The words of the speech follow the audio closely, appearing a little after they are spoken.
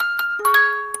Hi,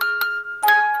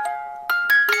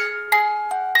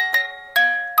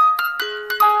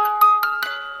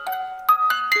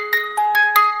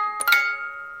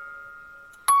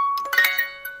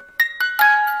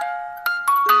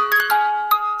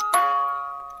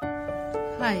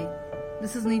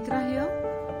 this is Nitra here.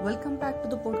 Welcome back to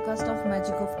the podcast of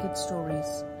Magic of Kids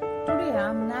Stories. Today I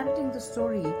am narrating the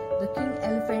story The King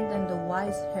Elephant and the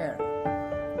Wise Hare.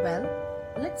 Well,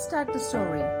 let's start the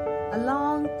story. A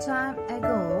long time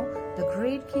ago, the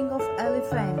great king of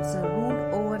elephants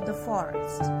ruled over the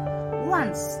forest.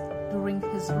 Once, during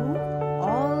his rule,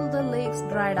 all the lakes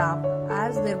dried up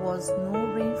as there was no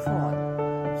rainfall.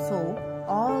 So,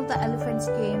 all the elephants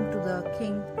came to the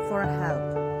king for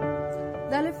help.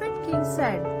 The Elephant King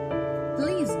said,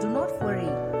 "Please do not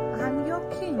worry. I am your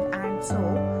king, and so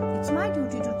it's my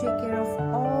duty to take care of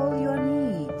all your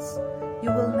needs.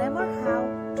 You will never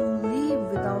have to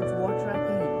live without water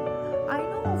again. I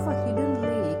know of a hidden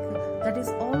lake that is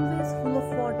always full of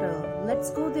water. Let's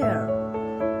go there."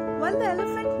 While the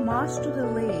elephant marched to the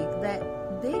lake,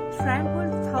 they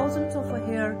trampled thousands of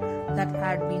hare that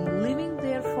had been living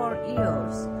there for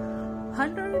years.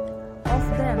 Hundreds of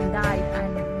them died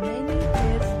and many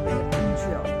hares were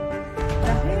injured.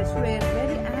 The hares were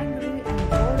very angry and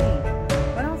worried.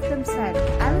 One of them said,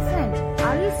 "Elephant,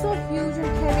 are you so huge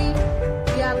and heavy?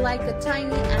 We are like a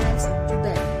tiny ants to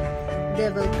them. They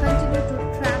will continue to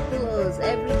trample us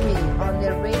every day on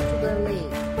their way to the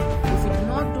lake. If we do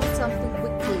not do something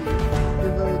quickly, we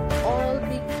will all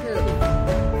be killed.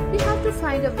 We have to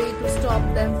find a way to stop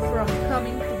them from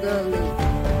coming to the lake.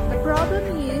 The problem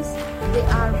is they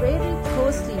are very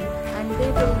thirsty and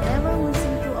they will never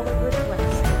listen to our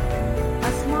request."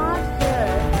 A smart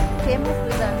hare came up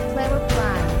with a clever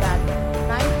plan. That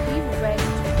night he went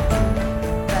to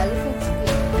the elephant's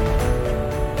cave.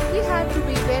 He had to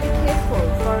be very careful,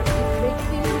 for if they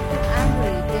came too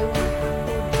angry, they would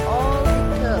all be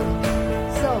killed.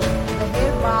 So the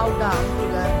hare bowed down to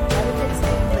the elephant's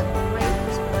king with great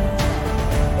respect.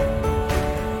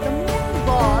 "The moon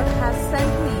god has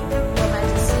sent me, Your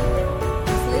Majesty.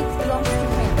 This lake belongs to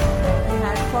him, and he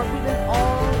had forbidden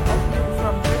all of you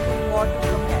from drinking water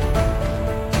from it.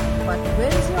 But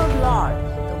where is your lord,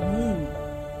 the moon?"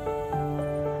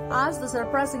 asked the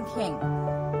surprising king.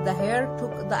 The hare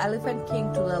took the elephant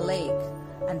king to the lake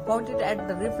and pointed at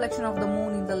the reflection of the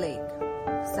moon in the lake.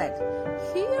 Said,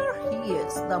 "Here he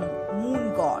is, the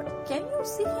moon god. Can you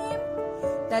see him?"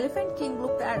 The elephant king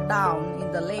looked down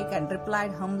in the lake and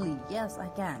replied humbly, "Yes, I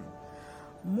can.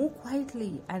 Move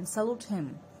quietly and salute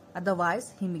him.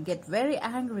 Otherwise, he may get very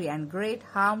angry and great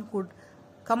harm could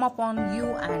come upon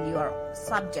you and your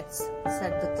subjects,"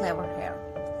 said the clever hare.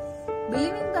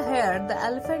 Believing the hare, the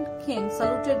elephant king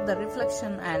saluted the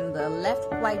reflection and left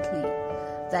quietly.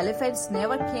 The elephants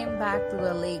never came back to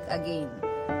the lake again.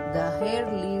 The hare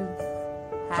lived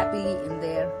happily in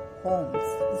their homes.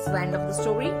 This is the end of the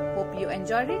story. Hope you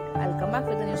enjoyed it. I'll come back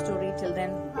with a new story. Till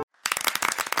then, bye.